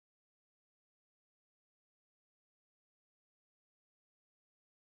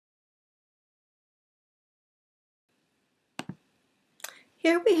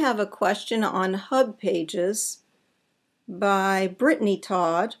Here we have a question on Hubpages by Brittany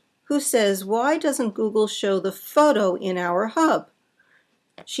Todd, who says, why doesn't Google show the photo in our hub?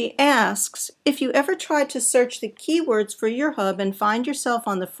 She asks, if you ever try to search the keywords for your hub and find yourself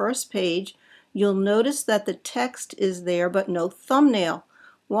on the first page, you'll notice that the text is there but no thumbnail.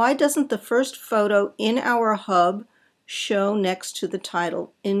 Why doesn't the first photo in our hub show next to the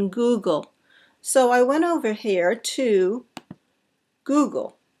title in Google? So I went over here to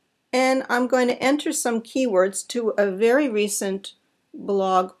Google, and I'm going to enter some keywords to a very recent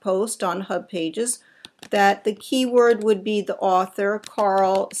blog post on Hubpages that the keyword would be the author,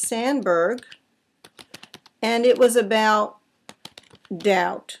 Carl Sandburg, and it was about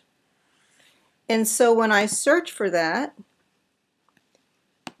doubt. And so when I search for that,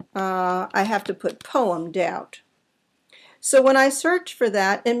 I have to put poem doubt. So when I search for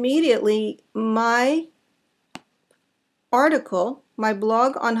that, immediately my article, my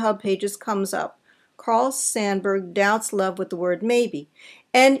blog on Hubpages comes up. Carl Sandburg doubts love with the word maybe.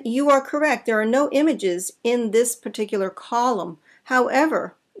 And you are correct, there are no images in this particular column.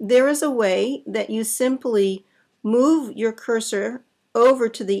 However, there is a way that you simply move your cursor over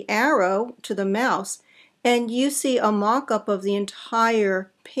to the arrow, to the mouse, and you see a mock-up of the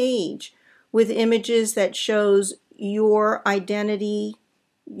entire page with images that shows your identity,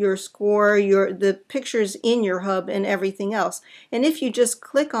 your score, the pictures in your hub, and everything else. And if you just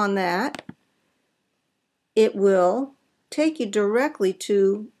click on that, it will take you directly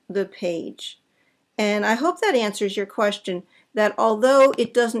to the page. And I hope that answers your question, that although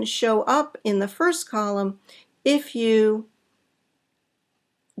it doesn't show up in the first column, if you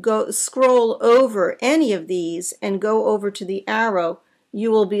scroll over any of these and go over to the arrow,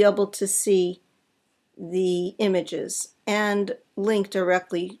 you will be able to see the images and link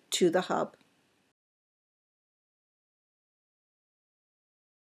directly to the hub.